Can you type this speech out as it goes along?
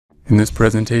In this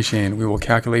presentation, we will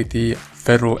calculate the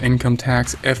federal income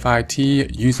tax FIT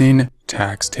using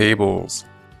tax tables.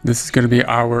 This is going to be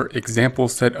our example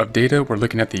set of data. We're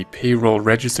looking at the payroll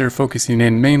register, focusing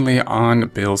in mainly on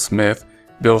Bill Smith.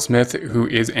 Bill Smith, who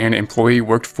is an employee,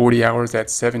 worked 40 hours at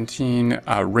 17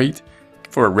 rate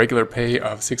for a regular pay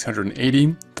of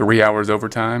 $680, 3 hours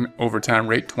overtime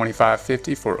rate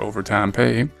 $25.50 for overtime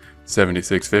pay,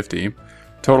 $76.50.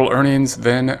 Total earnings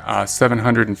then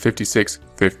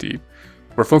 $756.50.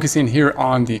 We're focusing here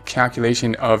on the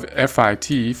calculation of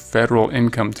FIT, federal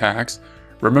income tax.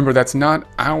 Remember, that's not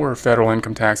our federal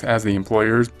income tax as the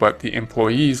employers, but the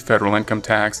employee's federal income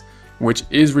tax, which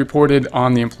is reported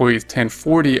on the employee's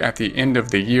 1040 at the end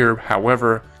of the year.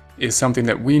 However, is something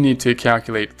that we need to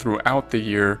calculate throughout the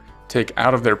year, take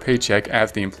out of their paycheck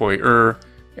as the employer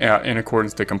in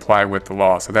accordance to comply with the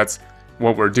law. So that's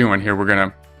what we're doing here. We're going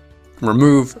to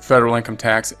remove federal income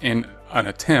tax in an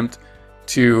attempt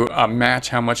to match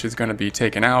how much is going to be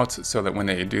taken out, so that when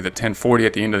they do the 1040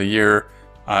 at the end of the year,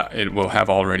 it will have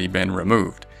already been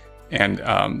removed. And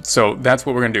so that's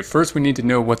what we're going to do. First, we need to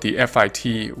know what the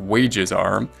FIT wages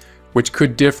are, which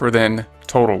could differ than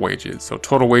total wages. So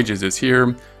total wages is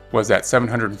here, was at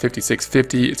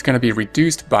 $756.50. It's going to be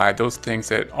reduced by those things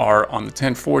that are on the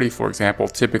 1040, for example,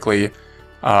 typically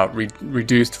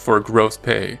reduced for gross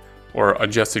pay or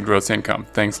adjusted gross income,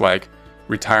 things like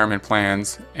retirement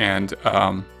plans and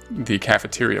the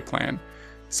cafeteria plan.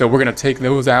 So we're going to take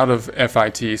those out of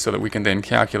FIT so that we can then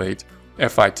calculate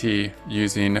FIT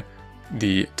using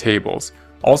the tables.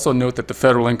 Also note that the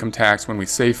federal income tax, when we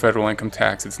say federal income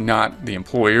tax, it's not the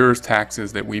employer's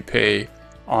taxes that we pay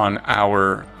on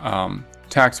our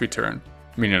tax return.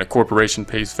 Meaning a corporation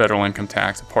pays federal income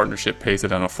tax, a partnership pays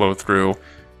it on a flow through,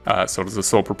 so does a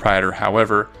sole proprietor.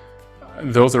 However,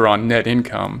 those are on net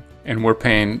income, and we're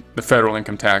paying the federal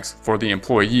income tax for the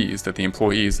employees that the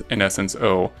employees in essence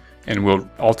owe, and will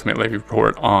ultimately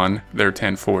report on their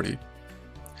 1040.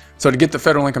 So to get the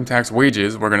federal income tax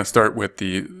wages, we're going to start with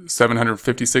the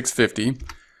 $756.50,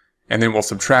 and then we'll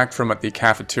subtract from it the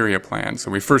cafeteria plan. So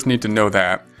we first need to know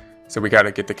that. So we got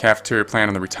to get the cafeteria plan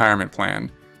and the retirement plan.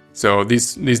 So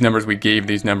these numbers, we gave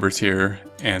these numbers here,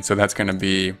 and so that's going to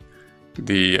be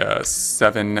the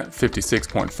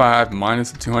 756.5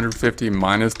 minus the 250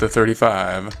 minus the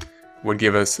 35 would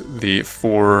give us the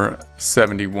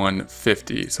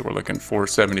 471.50. So we're looking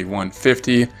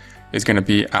 471.50 is going to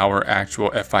be our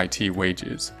actual FIT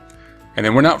wages. And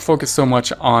then we're not focused so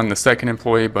much on the second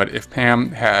employee, but if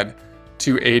Pam had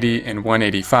 280 and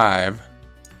 185,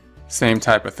 same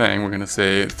type of thing. We're going to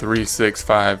say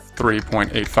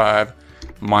 3653.85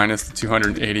 minus the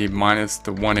 280 minus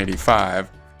the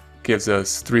 185 gives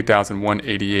us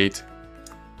 3,188.85.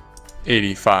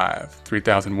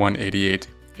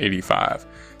 3,188.85.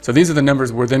 So these are the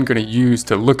numbers we're then going to use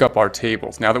to look up our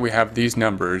tables. Now that we have these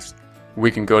numbers,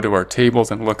 we can go to our tables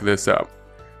and look this up.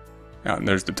 Now, and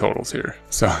there's the totals here.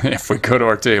 So if we go to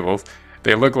our tables,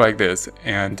 they look like this,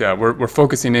 and we're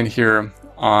focusing in here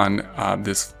on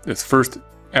this first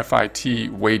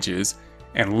FIT wages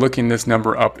and looking this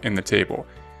number up in the table.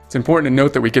 It's important to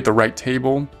note that we get the right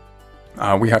table.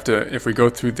 We have to, if we go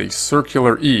through the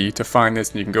circular E to find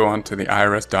this, and you can go onto the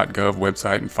irs.gov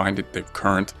website and find it, the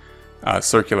current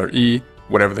circular E,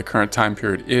 whatever the current time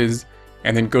period is,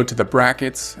 and then go to the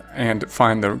brackets and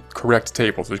find the correct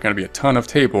tables. There's going to be a ton of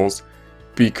tables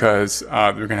because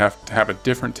we're going to have a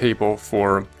different table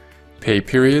for pay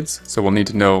periods. So we'll need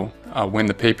to know when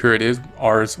the pay period is.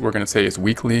 Ours, we're going to say, is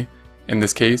weekly. In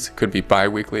this case, could be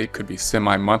bi-weekly, could be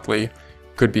semi-monthly,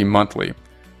 could be monthly.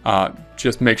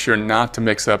 Just make sure not to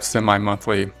mix up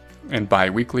semi-monthly and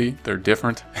bi-weekly. They're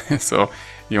different. So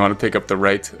you want to pick up the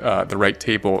right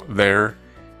table there.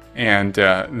 And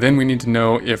then we need to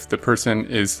know if the person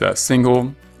is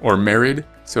single or married.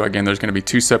 So again, there's going to be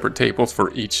two separate tables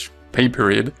for each pay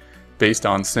period based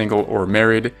on single or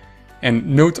married.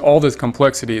 And note all this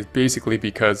complexity is basically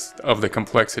because of the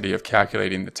complexity of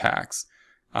calculating the tax.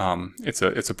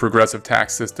 It's a progressive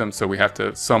tax system, so we have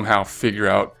to somehow figure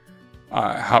out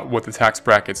what the tax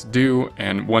brackets do,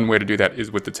 and one way to do that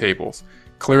is with the tables.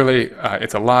 Clearly,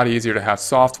 it's a lot easier to have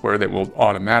software that will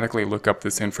automatically look up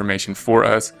this information for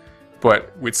us,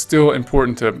 but it's still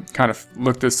important to kind of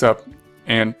look this up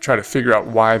and try to figure out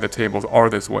why the tables are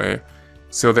this way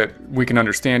so that we can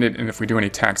understand it, and if we do any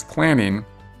tax planning,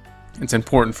 it's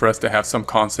important for us to have some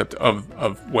concept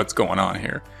of what's going on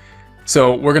here.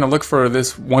 So we're going to look for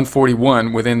this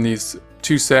 141 within these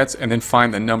two sets and then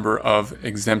find the number of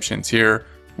exemptions here,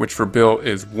 which for Bill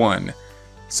is 1.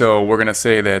 So we're going to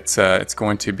say that it's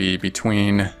going to be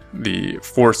between the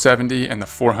 470 and the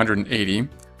 480.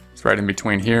 It's right in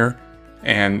between here.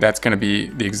 and that's going to be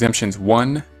the exemptions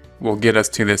 1 will get us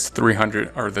to this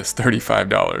 $300 or this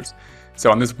 $35.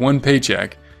 So on this one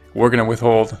paycheck, we're going to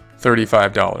withhold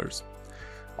 $35.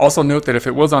 Also note that if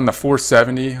it was on the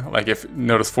 470, like if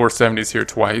notice 470 is here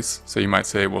twice, so you might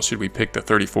say, well, should we pick the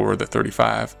 34 or the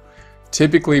 35?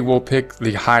 Typically we'll pick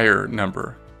the higher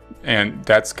number, and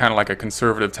that's kind of like a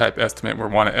conservative type estimate. We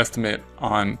want to estimate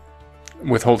on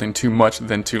withholding too much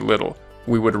than too little.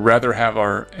 We would rather have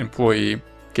our employee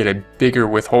get a bigger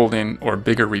withholding or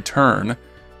bigger return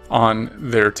on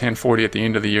their 1040 at the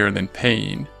end of the year than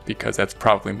paying, because that's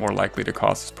probably more likely to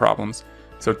cause us problems.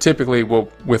 So typically we'll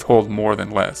withhold more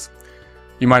than less.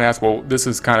 You might ask, well, this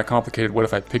is kind of complicated. What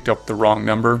if I picked up the wrong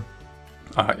number?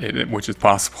 Which is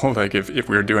possible. Like if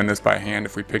we were doing this by hand,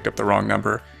 if we picked up the wrong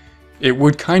number, it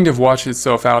would kind of wash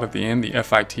itself out at the end, the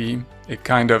FIT. It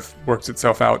kind of works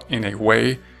itself out in a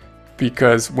way,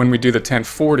 because when we do the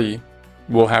 1040,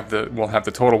 we'll have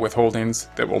the total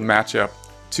withholdings that will match up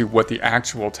to what the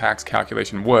actual tax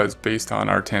calculation was based on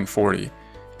our 1040.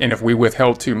 And if we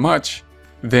withheld too much,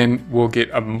 then we'll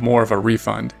get more of a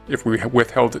refund. If we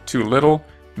withheld too little,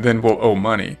 then we'll owe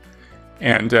money.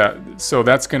 And so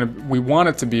we want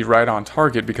it to be right on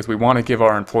target, because we want to give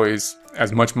our employees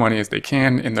as much money as they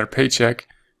can in their paycheck.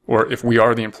 Or if we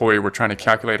are the employee, we're trying to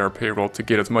calculate our payroll to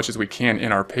get as much as we can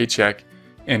in our paycheck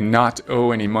and not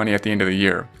owe any money at the end of the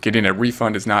year. Getting a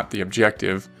refund is not the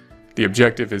objective. The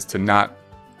objective is to not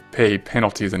pay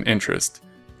penalties and interest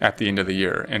at the end of the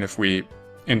year. And if we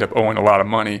end up owing a lot of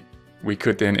money, we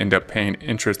could then end up paying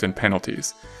interest and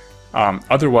penalties.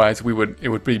 Otherwise, it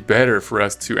would be better for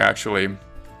us to actually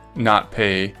not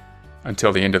pay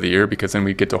until the end of the year, because then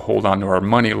we get to hold on to our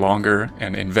money longer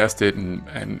and invest it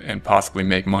and possibly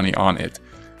make money on it.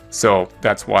 So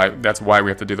that's why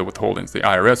we have to do the withholdings. The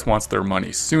IRS wants their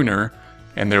money sooner,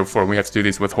 and therefore we have to do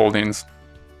these withholdings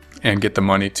and get the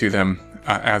money to them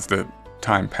as the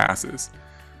time passes.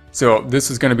 So this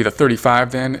is going to be the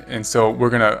 35 then, and so we're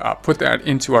going to put that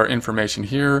into our information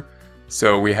here.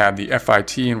 So we have the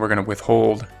FIT, and we're going to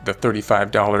withhold the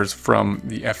 $35 from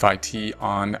the FIT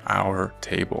on our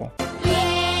table.